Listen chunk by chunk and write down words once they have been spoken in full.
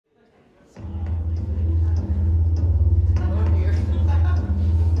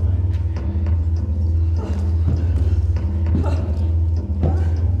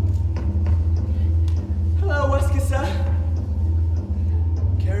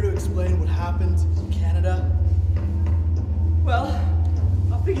happened in Canada? Well,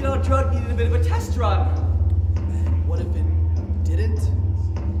 I figured our drug needed a bit of a test run. And what if it didn't?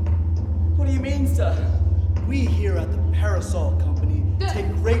 What do you mean, sir? We here at the Parasol Company take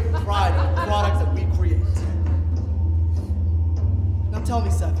great pride in the products that we create. Now tell me,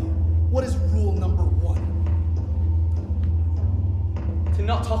 Sephi, what is rule number 1? To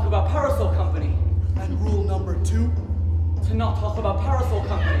not talk about Parasol Company. And rule number 2? To not talk about Parasol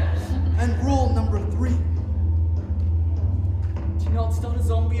Company. And rule number 3? To not start a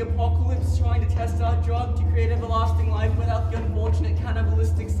zombie apocalypse trying to test our drug to create everlasting life without the unfortunate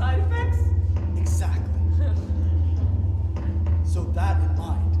cannibalistic side effects? Exactly. So that in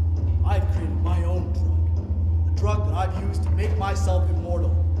mind, I've created my own drug. A drug that I've used to make myself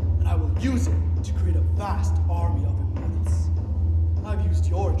immortal, and I will use it to create a vast army of immortals. I've used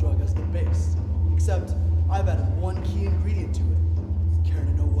your drug as the base, except I've added one key ingredient to it. Care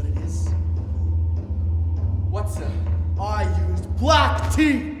to know what it is? What, sir? I used black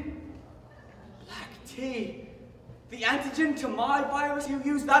tea! Black tea? The antigen to my virus, you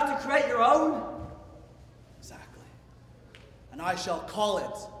use that to create your own? Exactly. And I shall call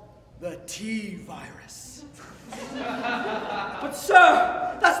it the T virus. But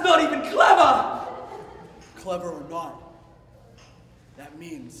sir, that's not even clever! Clever or not, that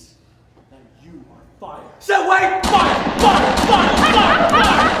means that you are fired. So wait! Fire! Fire! Fire! Fire! Fire!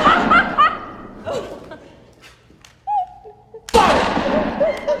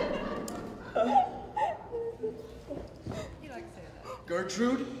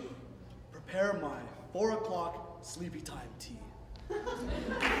 Gertrude, prepare my 4 o'clock sleepy time tea.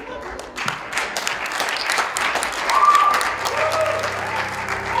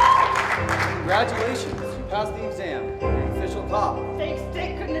 Congratulations, you passed the exam. You're an official cop. Thanks,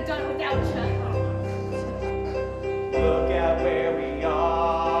 Dick. Couldn't have done it without you. Look at where we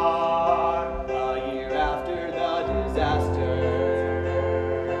are.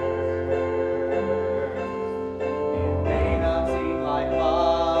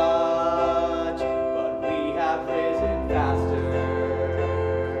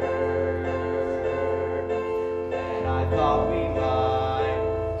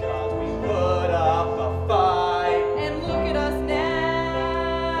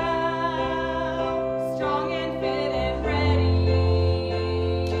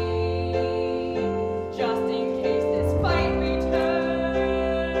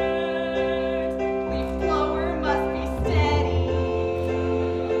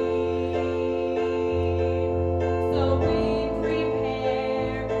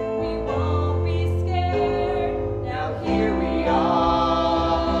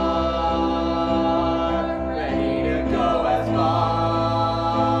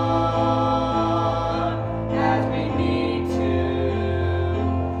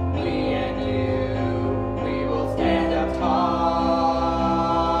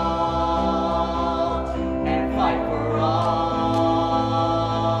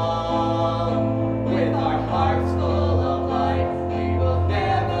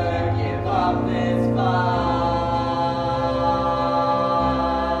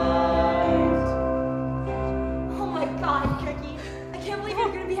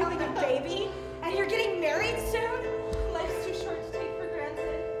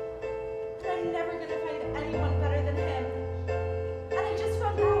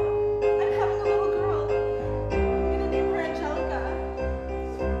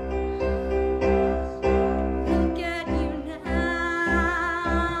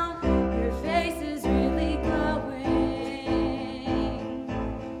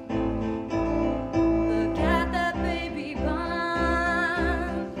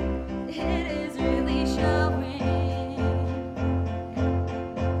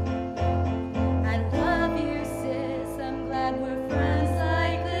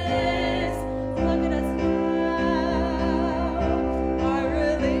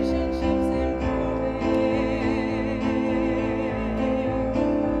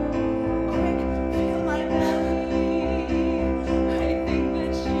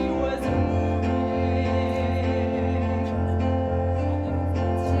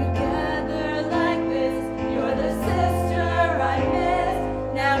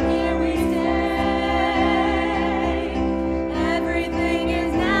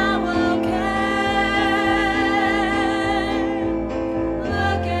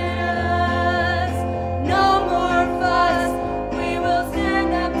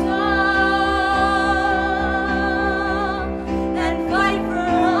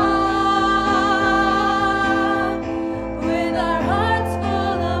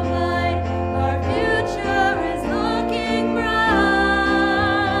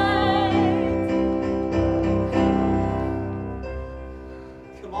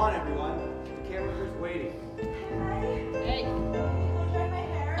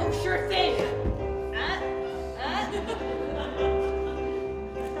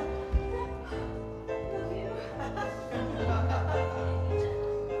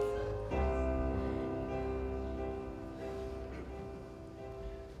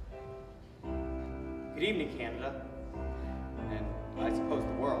 evening, Canada, and I suppose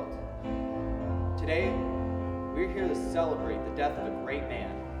the world. Today, we're here to celebrate the death of a great man.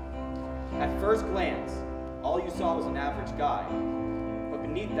 At first glance, all you saw was an average guy, but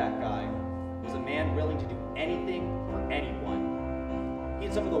beneath that guy was a man willing to do anything for anyone. He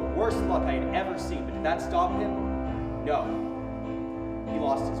had some of the worst luck I had ever seen, but did that stop him? No. He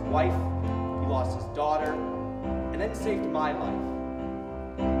lost his wife, he lost his daughter, and then saved my life.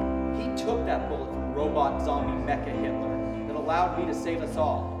 He took that bullet from robot zombie mecha Hitler that allowed me to save us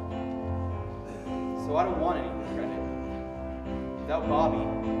all. So I don't want any credit. Without Bobby,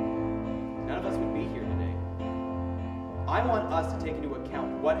 none of us would be here today. I want us to take into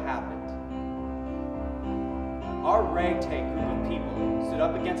account what happened. Our ragtag group of people stood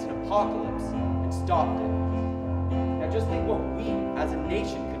up against an apocalypse and stopped it. Now just think what we, as a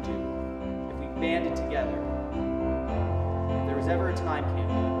nation, could do if we banded together. If there was ever a time,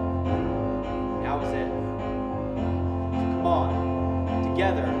 Canada, now is it. So come on,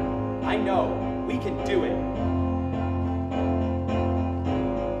 together, I know we can do it.